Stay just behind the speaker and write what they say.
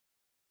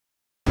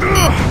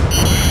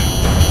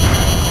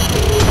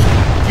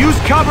Use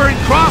cover and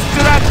cross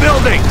to that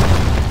building!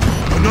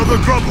 Another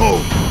grub hole!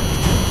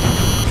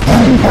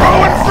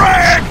 Throw and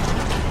frag!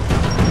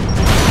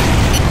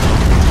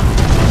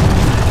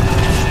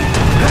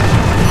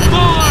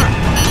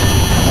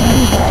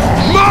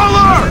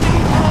 Mauler!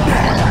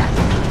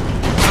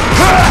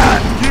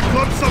 Give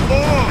up some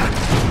more!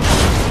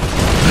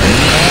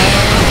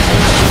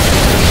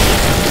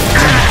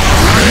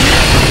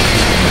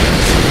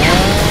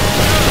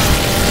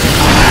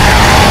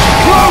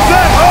 Close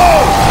that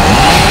hole!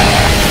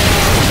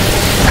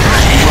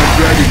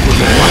 Ready for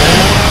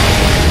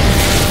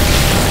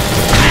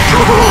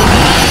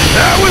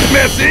That was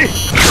messy!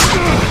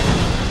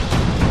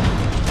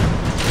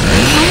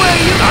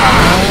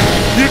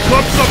 Give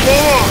up some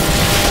more!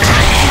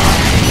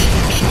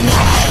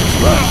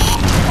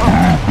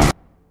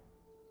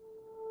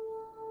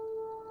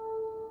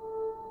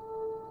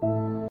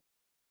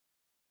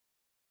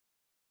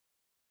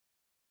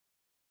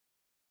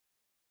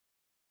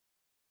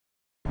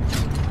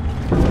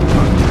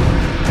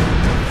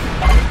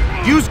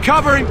 Use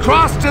cover and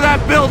cross to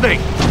that building!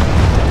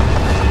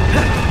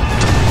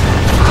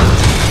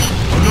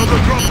 Another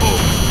grub hole!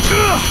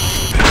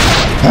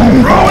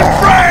 Throw and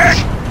frag!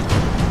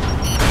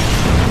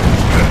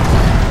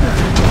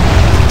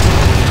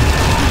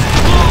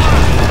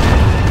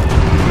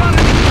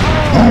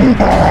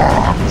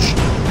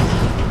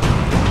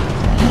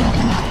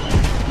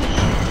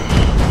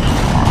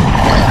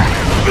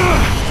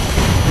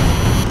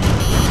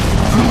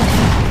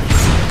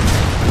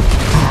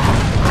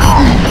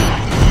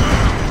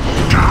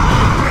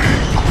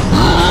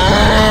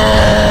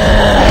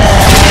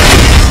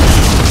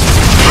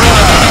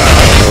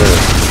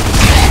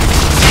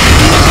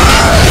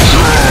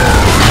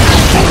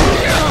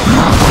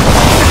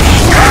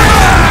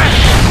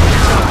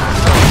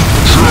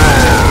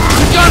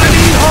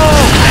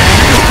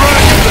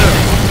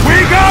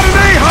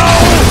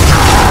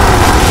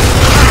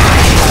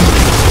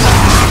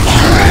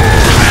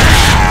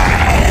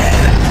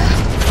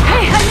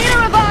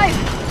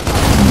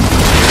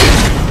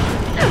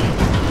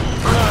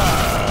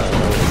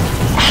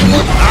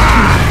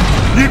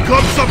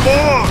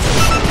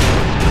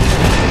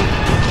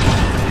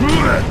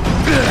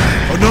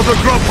 Another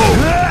grub hole!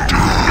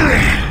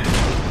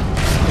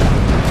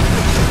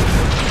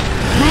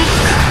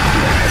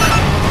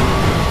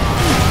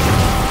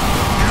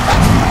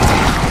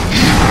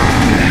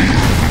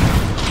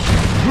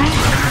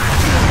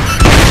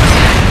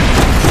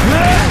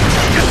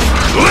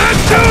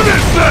 Let's do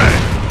this thing!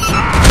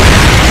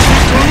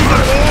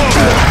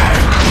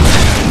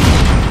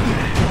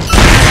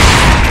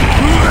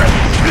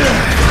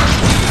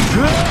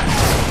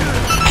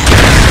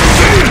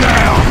 See you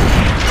now!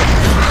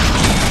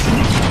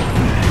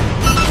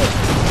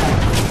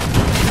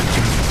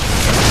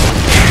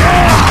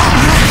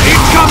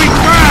 Incoming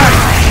frag!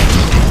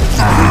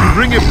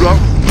 Bring it, bro.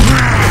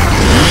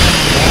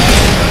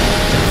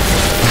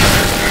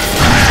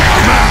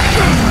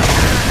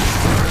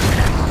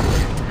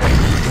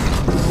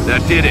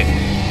 That did it.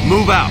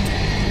 Move out.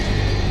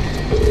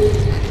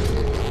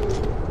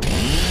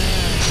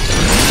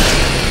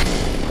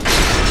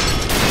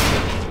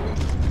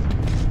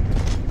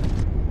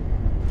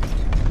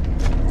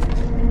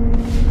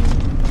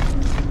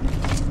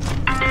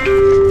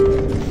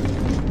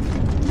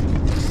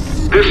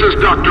 This is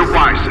Dr.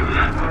 Bison.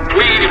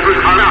 Please,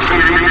 I'm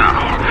asking you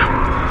now.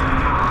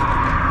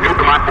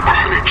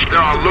 There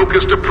are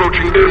locusts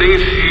approaching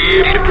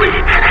immediately.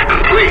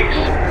 Please,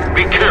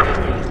 be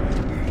careful.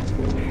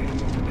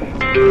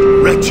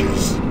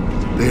 Wretches.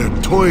 They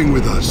are toying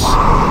with us.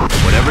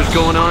 Whatever's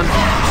going on,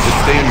 just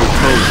stay on your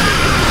toes.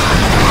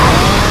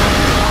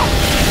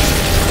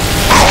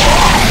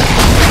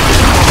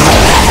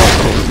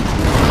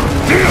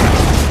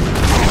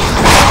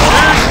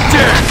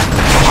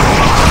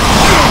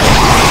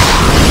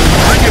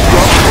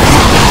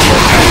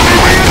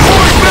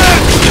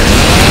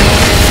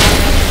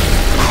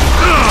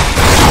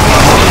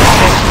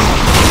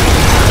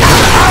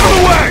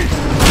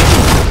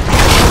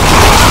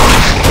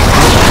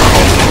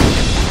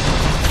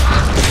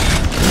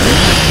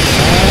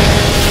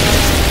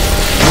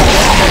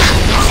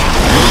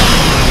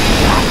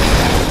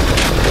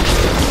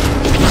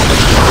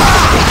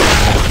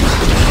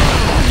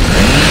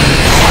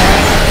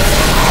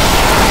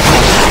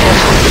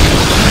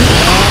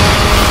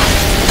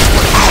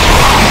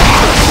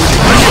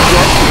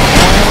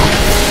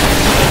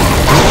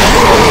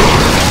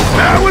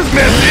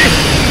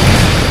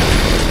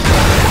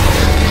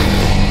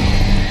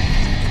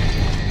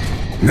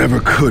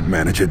 Never could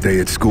manage a day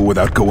at school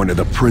without going to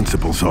the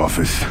principal's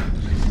office.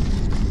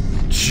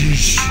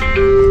 Jeez.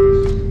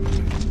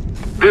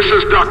 This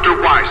is Dr.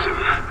 Bison.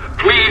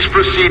 Please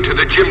proceed to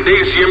the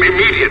gymnasium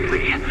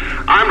immediately.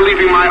 I'm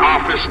leaving my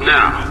office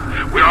now.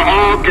 We are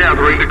all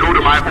gathering to go to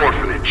my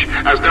orphanage,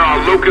 as there are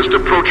locusts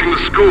approaching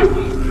the school.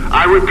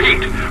 I repeat,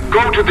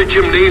 go to the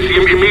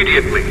gymnasium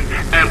immediately,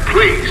 and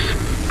please,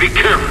 be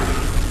careful.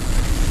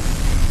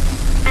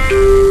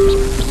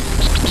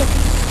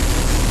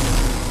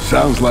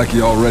 Sounds like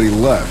you already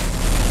left.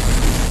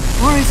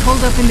 Or is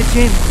holed up in the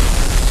gym.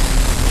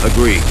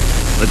 Agreed.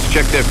 Let's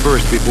check there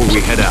first before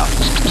we head out.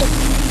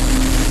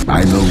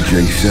 I know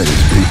Jay said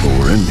his people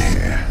were in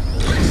here.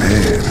 But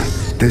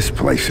man, this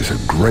place is a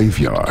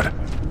graveyard.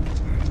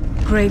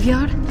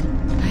 Graveyard?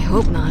 I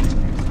hope not.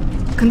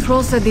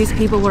 Control said these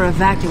people were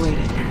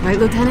evacuated, right,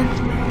 Lieutenant?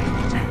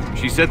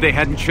 She said they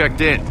hadn't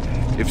checked in.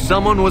 If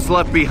someone was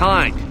left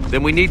behind,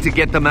 then we need to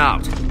get them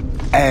out.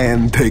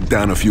 And take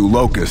down a few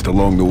locusts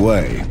along the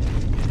way.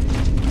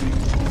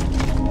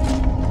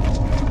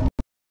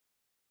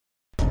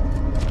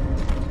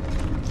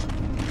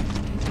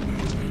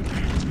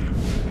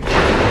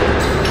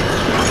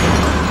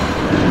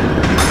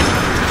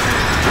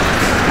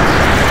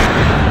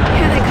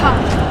 Here they come!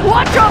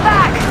 Watch your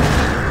back!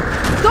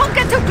 Don't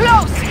get too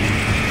close!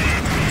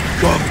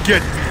 Come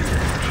get me!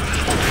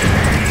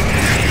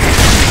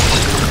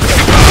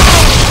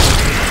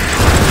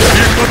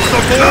 Here comes the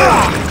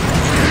boy!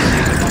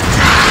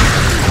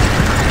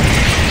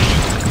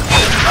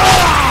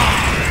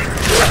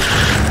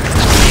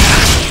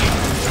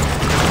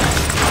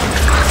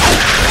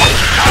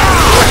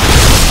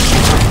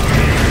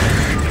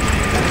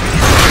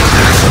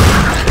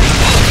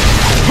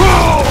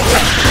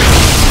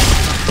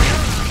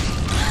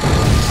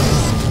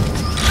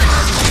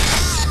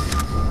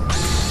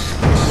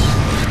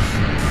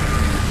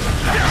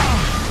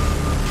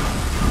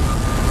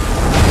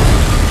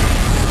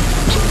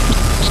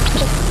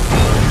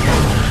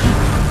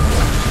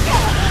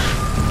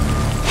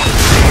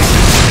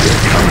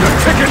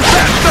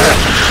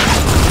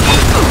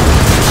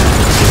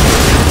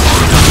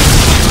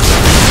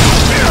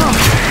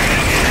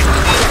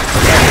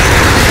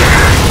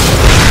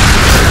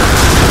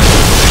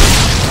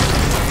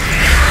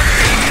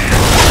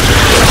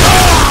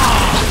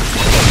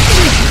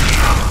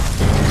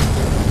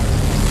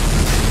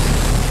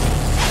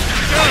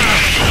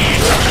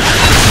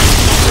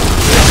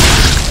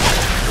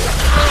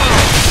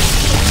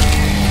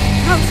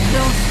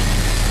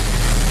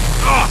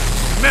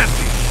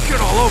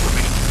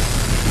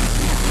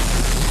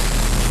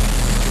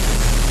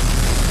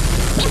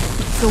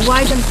 So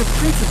Wyden's the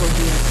principal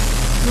here.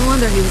 No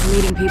wonder he was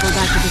leading people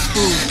back to the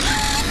school.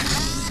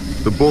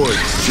 The boy,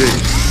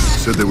 James,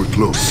 said they were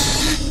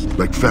close.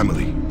 Like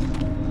family.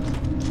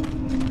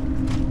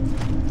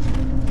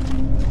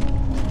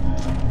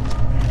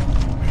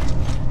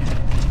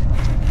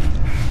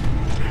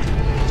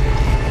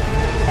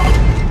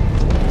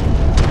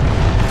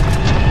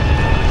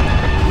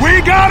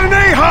 We got an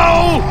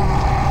a-hole!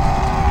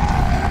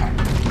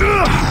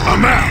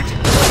 I'm out!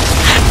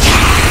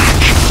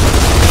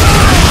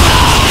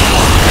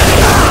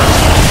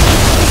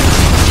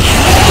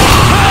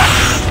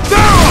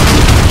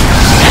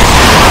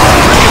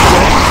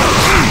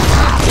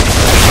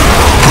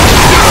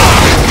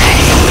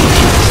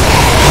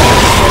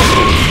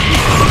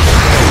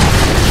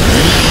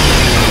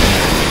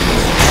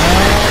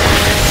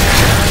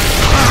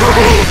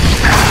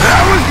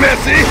 That was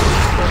messy!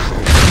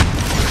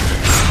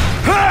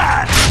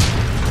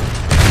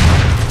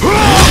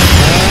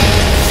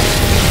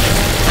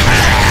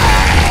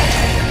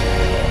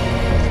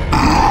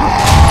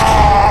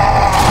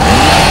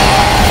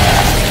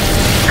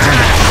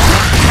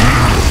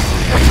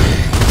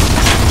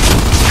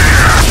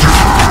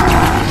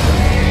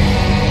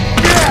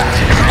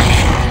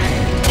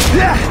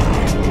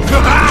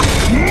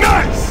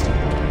 Nice!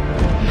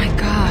 Oh my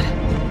god.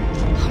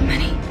 How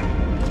many?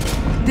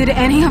 Did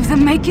any of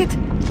them make it?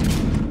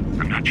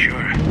 I'm not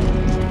sure.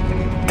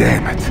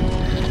 Damn it.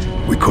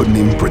 We couldn't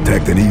even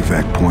protect an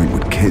evac point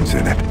with kids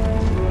in it.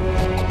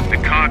 The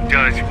COG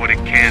does what it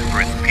can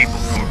for its people,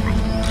 Corporal.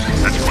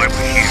 That's why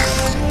we're here.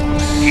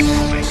 Keep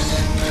moving.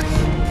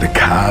 The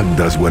COG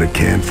does what it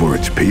can for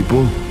its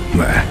people?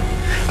 Nah,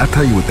 I'll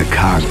tell you what the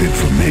COG did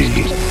for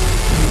me.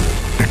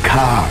 The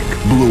COG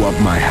blew up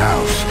my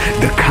house.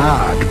 The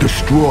COG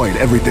destroyed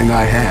everything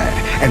I had.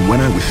 And when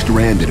I was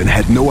stranded and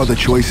had no other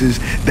choices,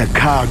 the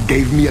COG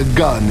gave me a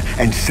gun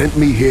and sent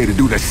me here to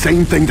do the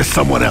same thing to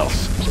someone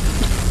else.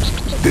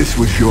 This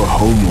was your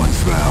home once,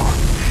 Val.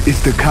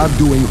 Is the COG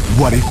doing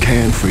what it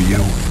can for you?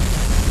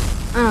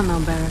 I don't know,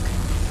 Barrack.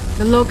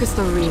 The locusts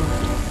are real.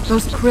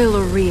 Those krill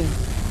are real.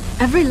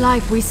 Every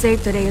life we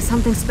save today is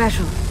something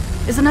special.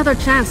 It's another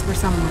chance for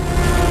someone.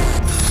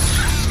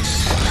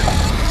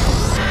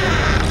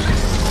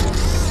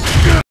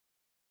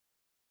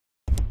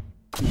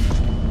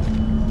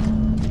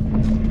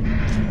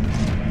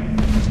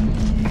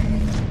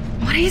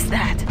 What is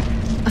that?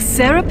 A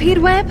centipede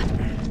web?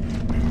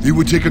 It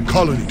would take a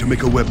colony to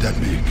make a web that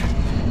big.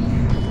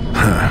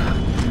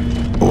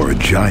 Huh. Or a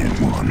giant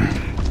one.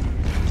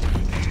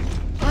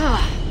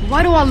 Ugh,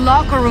 why do our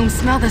locker rooms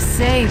smell the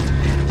same?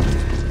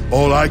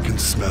 All I can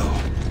smell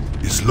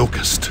is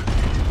locust.